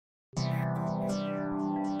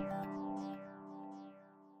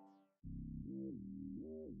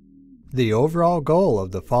The overall goal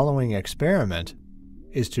of the following experiment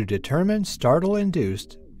is to determine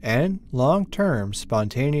startle-induced and long-term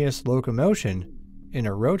spontaneous locomotion in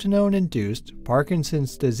a Rotenone-induced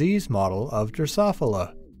Parkinson's disease model of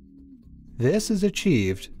Drosophila. This is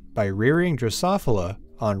achieved by rearing Drosophila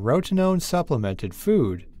on Rotenone-supplemented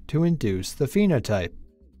food to induce the phenotype.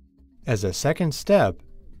 As a second step,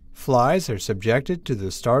 flies are subjected to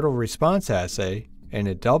the startle response assay in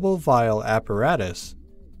a double vial apparatus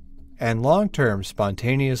and long-term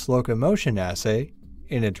spontaneous locomotion assay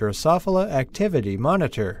in a Drosophila activity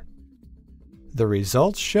monitor. The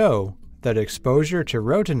results show that exposure to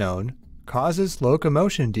rotenone causes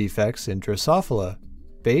locomotion defects in Drosophila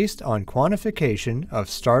based on quantification of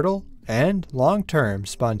startle and long-term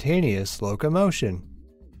spontaneous locomotion.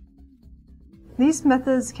 These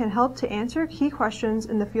methods can help to answer key questions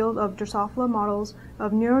in the field of Drosophila models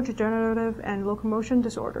of neurodegenerative and locomotion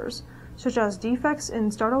disorders, such as defects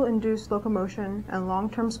in startle-induced locomotion and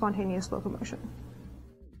long-term spontaneous locomotion.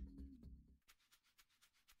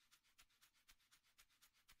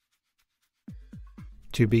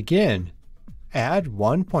 To begin, add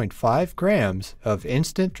 1.5 grams of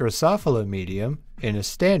instant Drosophila medium in a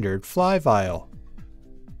standard fly vial.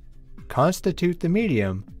 Constitute the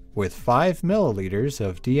medium with 5 milliliters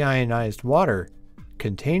of deionized water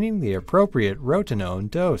containing the appropriate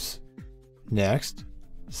rotenone dose. Next,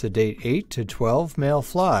 sedate 8 to 12 male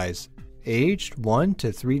flies aged 1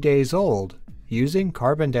 to 3 days old using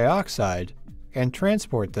carbon dioxide and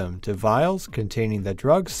transport them to vials containing the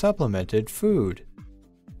drug-supplemented food.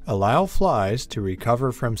 Allow flies to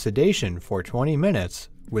recover from sedation for 20 minutes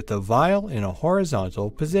with the vial in a horizontal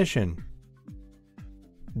position.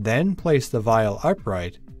 Then place the vial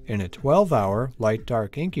upright in a 12-hour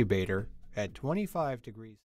light-dark incubator at 25 degrees.